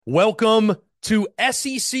Welcome to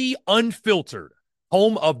SEC Unfiltered,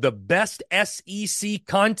 home of the best SEC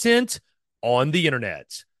content on the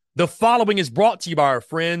internet. The following is brought to you by our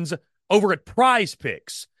friends over at Prize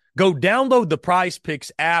Picks. Go download the Prize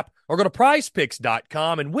Picks app or go to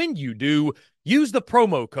prizepicks.com, and when you do, use the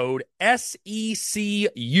promo code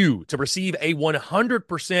SECU to receive a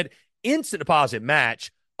 100% instant deposit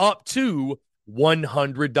match up to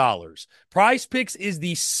 $100. Prize Picks is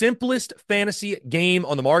the simplest fantasy game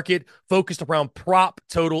on the market, focused around prop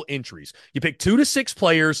total entries. You pick 2 to 6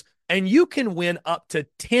 players, and you can win up to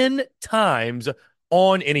 10 times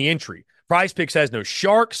on any entry. Prize Picks has no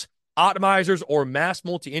sharks, optimizers, or mass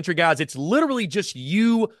multi-entry guides. It's literally just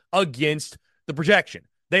you against the projection.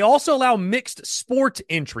 They also allow mixed sport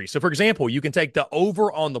entry. So, for example, you can take the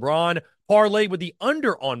over on LeBron, parlay with the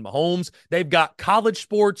under on Mahomes. They've got college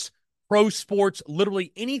sports, pro sports,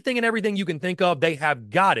 literally anything and everything you can think of, they have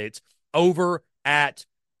got it over at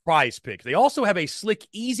Prize Picks. They also have a slick,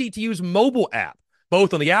 easy-to-use mobile app,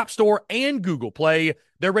 both on the App Store and Google Play.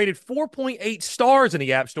 They're rated 4.8 stars in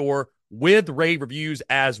the App Store with rave reviews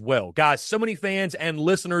as well. Guys, so many fans and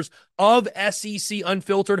listeners of SEC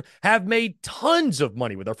Unfiltered have made tons of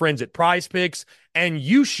money with our friends at Prize Picks, and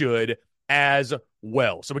you should as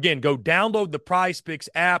well. So again, go download the Prize Picks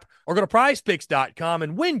app or go to prizepicks.com,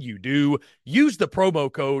 and when you do, use the promo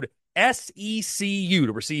code SECU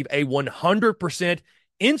to receive a 100%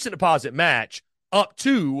 instant deposit match up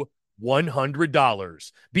to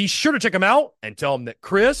 $100. Be sure to check them out and tell them that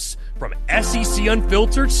Chris from SEC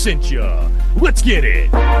Unfiltered sent you. Let's get it.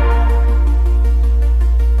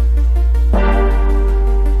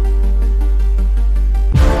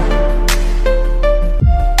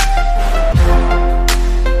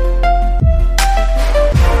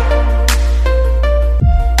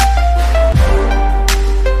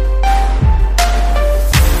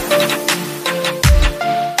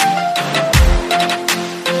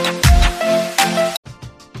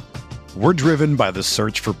 We're driven by the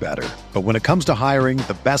search for better. But when it comes to hiring,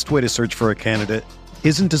 the best way to search for a candidate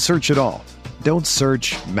isn't to search at all. Don't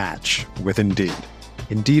search, match with Indeed.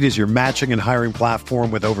 Indeed is your matching and hiring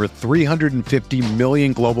platform with over 350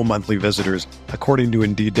 million global monthly visitors, according to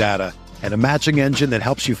Indeed data, and a matching engine that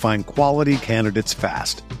helps you find quality candidates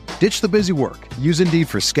fast. Ditch the busy work. Use Indeed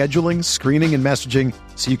for scheduling, screening, and messaging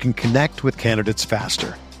so you can connect with candidates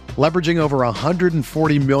faster. Leveraging over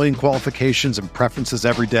 140 million qualifications and preferences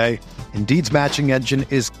every day, Indeed's matching engine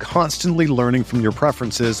is constantly learning from your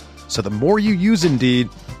preferences, so the more you use Indeed,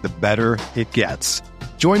 the better it gets.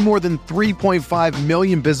 Join more than 3.5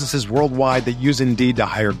 million businesses worldwide that use Indeed to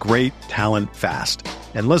hire great talent fast.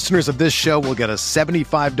 And listeners of this show will get a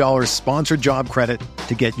 $75 sponsored job credit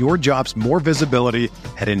to get your jobs more visibility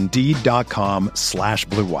at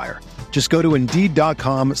Indeed.com/Blue Wire. Just go to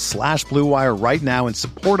Indeed.com/Blue Wire right now and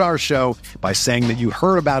support our show by saying that you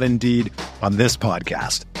heard about Indeed on this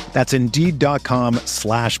podcast. That's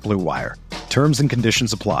Indeed.com/Blue Wire. Terms and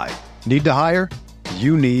conditions apply. Need to hire?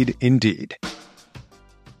 You need Indeed.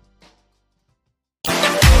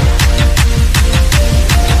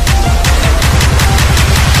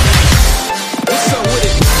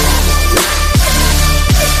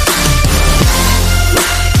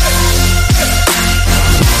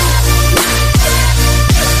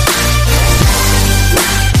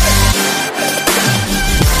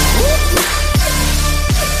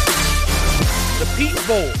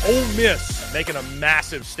 Ole Miss making a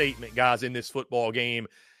massive statement, guys, in this football game.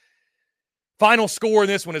 Final score in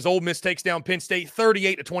this one is Ole Miss takes down Penn State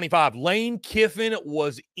 38-25. Lane Kiffin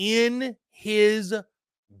was in his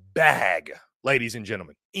bag, ladies and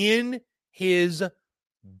gentlemen. In his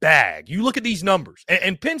bag. You look at these numbers.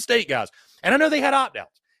 And Penn State, guys, and I know they had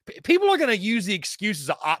opt-outs. People are going to use the excuses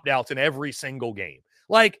of opt-outs in every single game.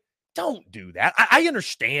 Like, don't do that. I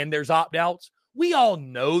understand there's opt-outs. We all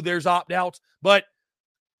know there's opt-outs, but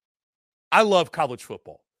I love college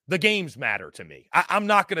football. The games matter to me. I'm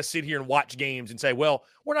not going to sit here and watch games and say, well,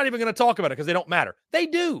 we're not even going to talk about it because they don't matter. They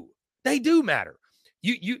do. They do matter.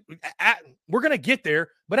 We're going to get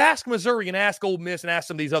there, but ask Missouri and ask Ole Miss and ask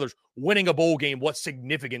some of these others winning a bowl game, what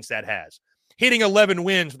significance that has. Hitting 11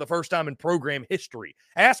 wins for the first time in program history.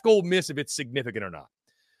 Ask Ole Miss if it's significant or not.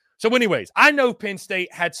 So anyways, I know Penn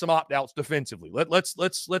State had some opt-outs defensively. Let's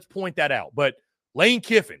point that out. But Lane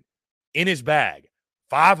Kiffin in his bag.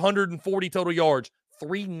 540 total yards,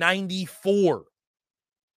 394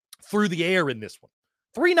 through the air in this one.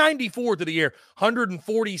 394 to the air,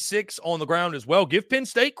 146 on the ground as well. Give Penn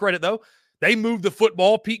State credit, though. They moved the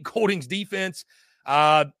football. Pete Golding's defense,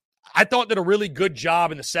 I thought, did a really good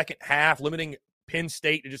job in the second half, limiting Penn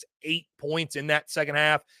State to just 8 points in that second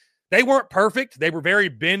half. They weren't perfect. They were very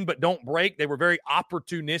bend but don't break. They were very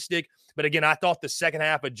opportunistic. But again, I thought the second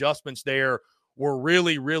half adjustments there were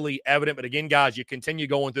really, really evident. But again, guys, you continue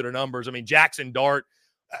going through the numbers. I mean, Jackson Dart,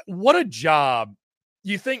 what a job.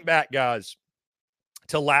 You think back, guys,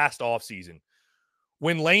 to last offseason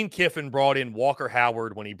when Lane Kiffin brought in Walker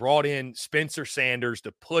Howard, when he brought in Spencer Sanders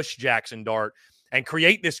to push Jackson Dart and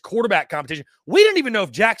create this quarterback competition. We didn't even know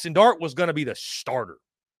if Jackson Dart was going to be the starter.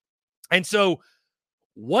 And so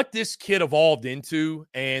what this kid evolved into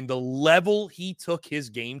and the level he took his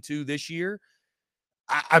game to this year,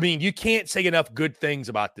 I mean, you can't say enough good things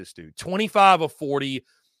about this dude. 25 of 40,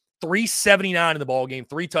 379 in the ball game,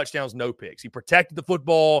 3 touchdowns, no picks. He protected the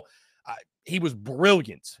football. He was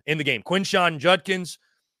brilliant in the game. Quinshawn Judkins,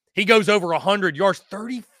 he goes over 100 yards,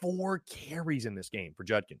 34 carries in this game for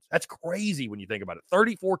Judkins. That's crazy when you think about it.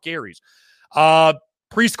 34 carries.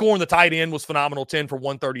 Pre-scoring the tight end was phenomenal, 10 for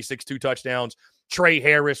 136, 2 touchdowns. Trey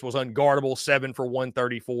Harris was unguardable, 7 for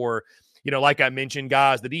 134. Like I mentioned,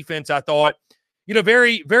 guys, the defense, I thought,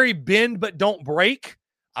 very, very bend but don't break.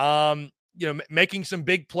 Making some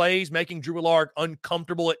big plays, making Drew Allard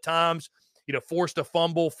uncomfortable at times. Forced a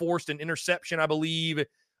fumble, forced an interception, I believe.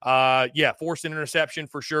 Forced an interception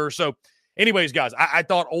for sure. So anyways, guys, I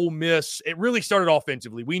thought Ole Miss, it really started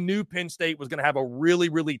offensively. We knew Penn State was going to have a really,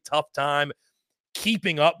 really tough time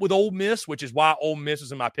keeping up with Ole Miss, which is why Ole Miss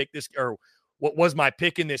was in my pick what was my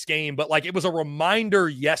pick in this game. But it was a reminder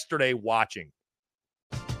yesterday watching.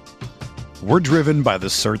 We're driven by the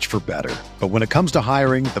search for better. But when it comes to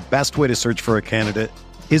hiring, the best way to search for a candidate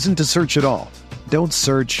isn't to search at all. Don't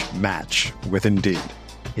search, match with Indeed.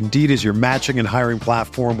 Indeed is your matching and hiring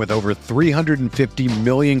platform with over 350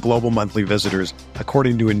 million global monthly visitors,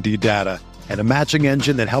 according to Indeed data, and a matching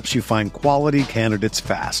engine that helps you find quality candidates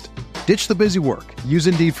fast. Ditch the busy work. Use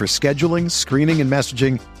Indeed for scheduling, screening, and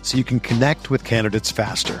messaging so you can connect with candidates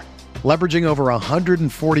faster. Leveraging over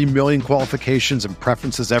 140 million qualifications and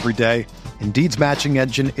preferences every day, Indeed's matching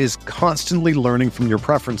engine is constantly learning from your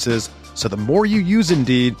preferences, so the more you use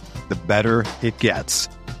Indeed, the better it gets.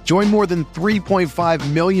 Join more than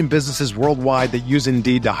 3.5 million businesses worldwide that use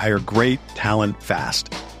Indeed to hire great talent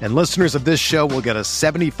fast. And listeners of this show will get a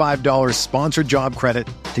 $75 sponsored job credit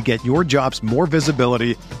to get your jobs more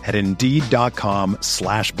visibility at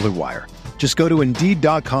Indeed.com/Blue Wire. Just go to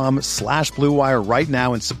Indeed.com/Blue Wire right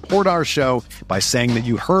now and support our show by saying that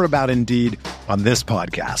you heard about Indeed on this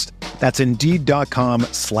podcast. That's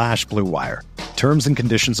Indeed.com/Blue Wire. Terms and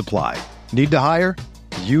conditions apply. Need to hire?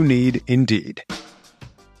 You need Indeed.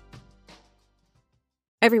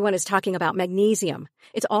 Everyone is talking about magnesium.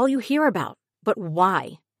 It's all you hear about. But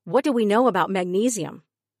why? What do we know about magnesium?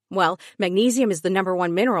 Well, magnesium is the number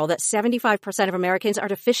one mineral that 75% of Americans are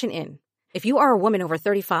deficient in. If you are a woman over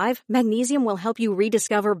 35, magnesium will help you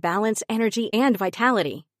rediscover balance, energy, and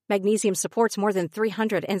vitality. Magnesium supports more than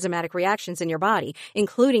 300 enzymatic reactions in your body,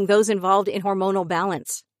 including those involved in hormonal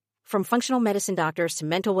balance. From functional medicine doctors to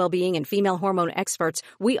mental well-being and female hormone experts,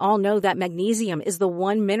 we all know that magnesium is the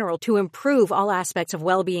one mineral to improve all aspects of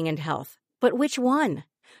well-being and health. But which one?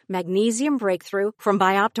 Magnesium Breakthrough from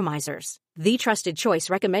Bioptimizers, the trusted choice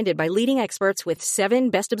recommended by leading experts with 7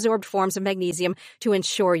 best-absorbed forms of magnesium to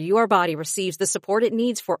ensure your body receives the support it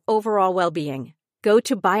needs for overall well-being. Go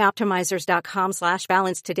to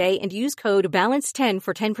bioptimizers.com/balance today and use code BALANCE10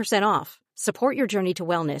 for 10% off. Support your journey to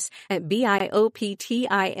wellness at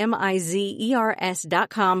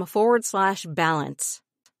bioptimizers.com/balance.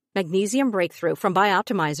 Magnesium Breakthrough from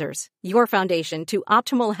Bioptimizers, your foundation to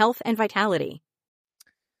optimal health and vitality.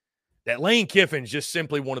 That Lane Kiffin's just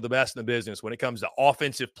simply one of the best in the business when it comes to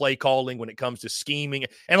offensive play calling, when it comes to scheming.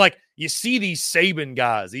 And you see these Saban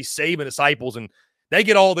guys, these Saban disciples, and they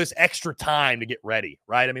get all this extra time to get ready,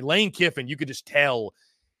 right? I mean, Lane Kiffin, you could just tell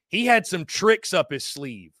he had some tricks up his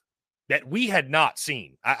sleeve that we had not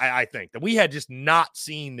seen, I think, that we had just not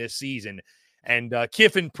seen this season. And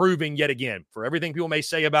Kiffin proving yet again, for everything people may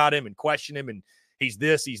say about him and question him, and he's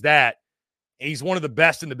this, he's that, he's one of the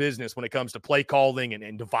best in the business when it comes to play calling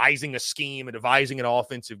and devising a scheme and devising an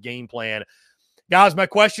offensive game plan. Guys, my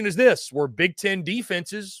question is this. Were Big Ten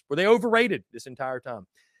defenses, were they overrated this entire time?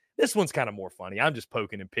 This one's kind of more funny. I'm just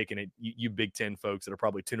poking and picking at you Big Ten folks that are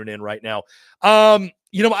probably tuning in right now. I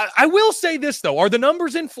will say this, though. Are the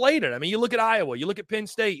numbers inflated? I mean, you look at Iowa, you look at Penn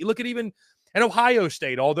State, you look at even an Ohio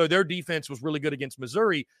State, although their defense was really good against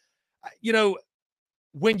Missouri.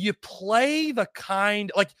 When you play the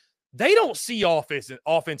kind, they don't see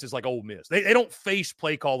offenses like Ole Miss. They don't face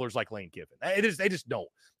play callers like Lane Kiffin. They just don't.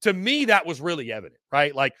 To me, that was really evident,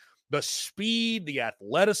 right? The speed, the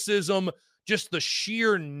athleticism, just the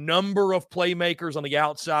sheer number of playmakers on the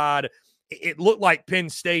outside. It looked like Penn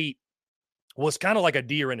State was kind of like a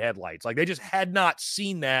deer in headlights. Like they just had not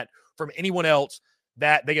seen that from anyone else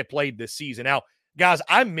that they had played this season. Now, guys,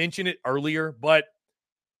 I mentioned it earlier, but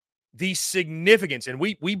the significance, and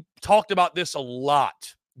we talked about this a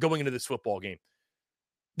lot going into this football game,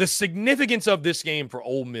 the significance of this game for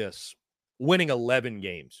Ole Miss winning 11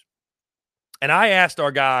 games. And I asked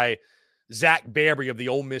our guy, Zach Barry of the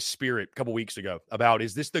Ole Miss Spirit a couple weeks ago about,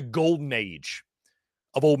 is this the golden age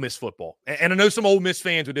of Ole Miss football? And I know some Ole Miss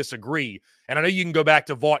fans would disagree. And I know you can go back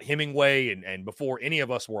to Vaught Hemingway and before any of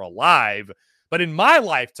us were alive. But in my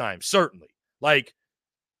lifetime, certainly, like,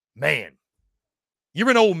 man, you're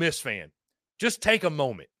an Ole Miss fan. Just take a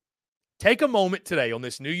moment. Take a moment today on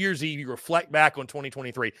this New Year's Eve. You reflect back on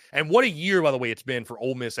 2023. And what a year, by the way, it's been for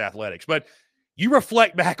Ole Miss athletics. But you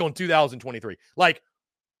reflect back on 2023. Like,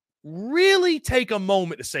 really take a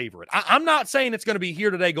moment to savor it. I'm not saying it's going to be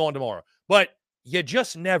here today, gone tomorrow. But you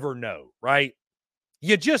just never know, right?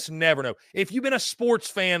 You just never know. If you've been a sports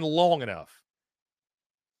fan long enough,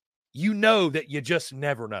 you know that you just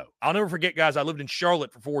never know. I'll never forget, guys, I lived in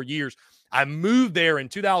Charlotte for 4 years. I moved there in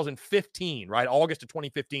 2015, right? August of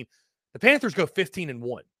 2015. The Panthers go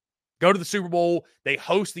 15-1. Go to the Super Bowl. They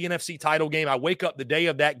host the NFC title game. I wake up the day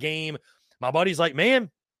of that game. My buddy's like, man,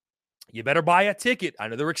 you better buy a ticket. I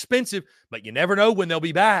know they're expensive, but you never know when they'll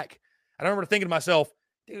be back. And I remember thinking to myself,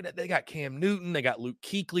 dude, they got Cam Newton. They got Luke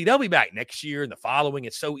Kuechly. They'll be back next year and the following.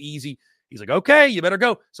 It's so easy. He's like, okay, you better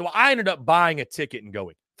go. So I ended up buying a ticket and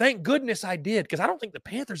going. Thank goodness I did, because I don't think the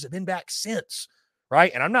Panthers have been back since,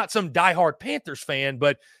 right? And I'm not some diehard Panthers fan,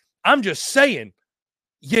 but I'm just saying,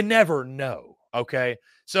 you never know, okay?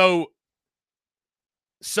 So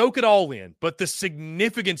soak it all in. But the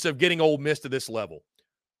significance of getting Ole Miss to this level,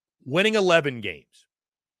 winning 11 games,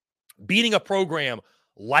 beating a program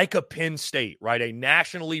like a Penn State, right? A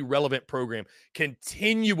nationally relevant program,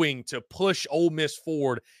 continuing to push Ole Miss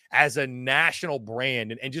forward as a national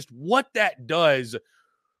brand, and just what that does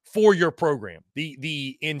for your program.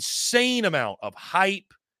 The insane amount of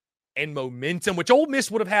hype and momentum, which Ole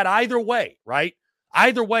Miss would have had either way, right?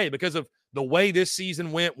 Either way, because of the way this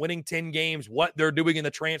season went, winning 10 games, what they're doing in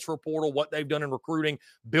the transfer portal, what they've done in recruiting,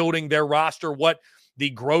 building their roster, what the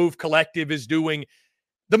Grove Collective is doing.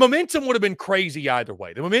 The momentum would have been crazy either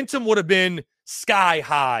way. The momentum would have been sky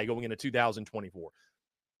high going into 2024.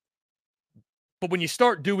 But when you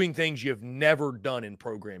start doing things you've never done in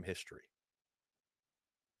program history,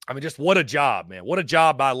 I mean, just what a job, man. What a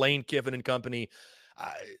job by Lane Kiffin and company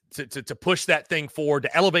to push that thing forward,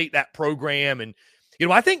 to elevate that program. And, you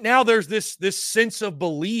know, I think now there's this sense of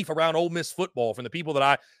belief around Ole Miss football from the people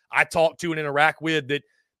that I talk to and interact with that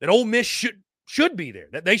Ole Miss should be there,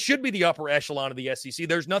 that they should be the upper echelon of the SEC.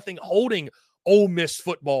 There's nothing holding Ole Miss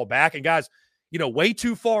football back. And, guys, you know, way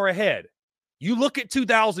too far ahead. You look at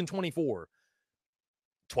 2024,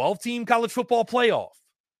 12-team college football playoff.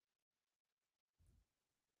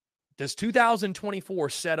 Does 2024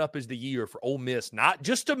 set up as the year for Ole Miss, not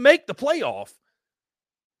just to make the playoff,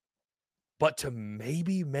 but to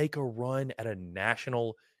maybe make a run at a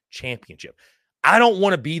national championship? I don't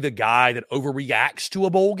want to be the guy that overreacts to a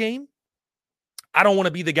bowl game. I don't want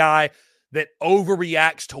to be the guy that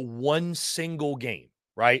overreacts to one single game,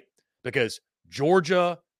 right? Because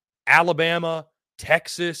Georgia, Alabama,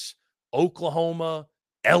 Texas, Oklahoma,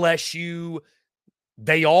 LSU,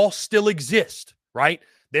 they all still exist, right?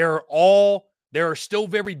 There are still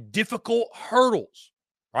very difficult hurdles,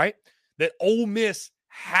 right, that Ole Miss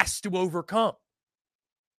has to overcome.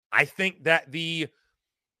 I think that the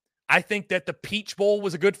Peach Bowl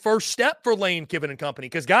was a good first step for Lane Kiffin and company.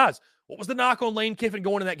 Because, guys, what was the knock on Lane Kiffin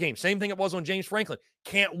going in that game? Same thing it was on James Franklin.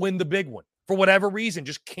 Can't win the big one. For whatever reason,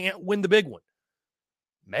 just can't win the big one.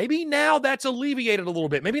 Maybe now that's alleviated a little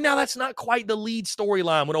bit. Maybe now that's not quite the lead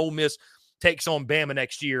storyline when Ole Miss takes on Bama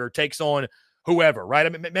next year or takes on whoever, right? I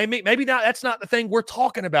mean, maybe not, that's not the thing we're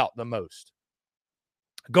talking about the most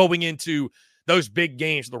going into those big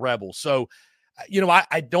games of the Rebels. So, you know,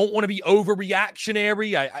 I don't want to be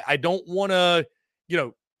overreactionary. I don't want to, you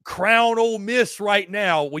know, crown Ole Miss right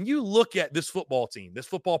now. When you look at this football team, this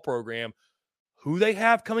football program, who they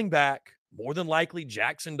have coming back, more than likely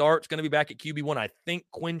Jackson Dart's going to be back at QB1. I think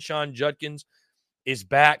Quinshon Judkins is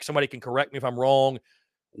back. Somebody can correct me if I'm wrong.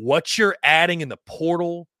 What you're adding in the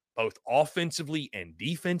portal, both offensively and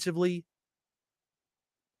defensively,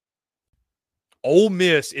 Ole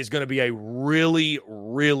Miss is going to be a really,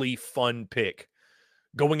 really fun pick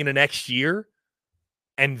going into next year.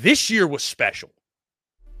 And this year was special.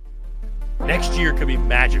 Next year could be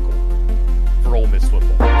magical for Ole Miss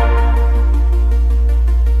football.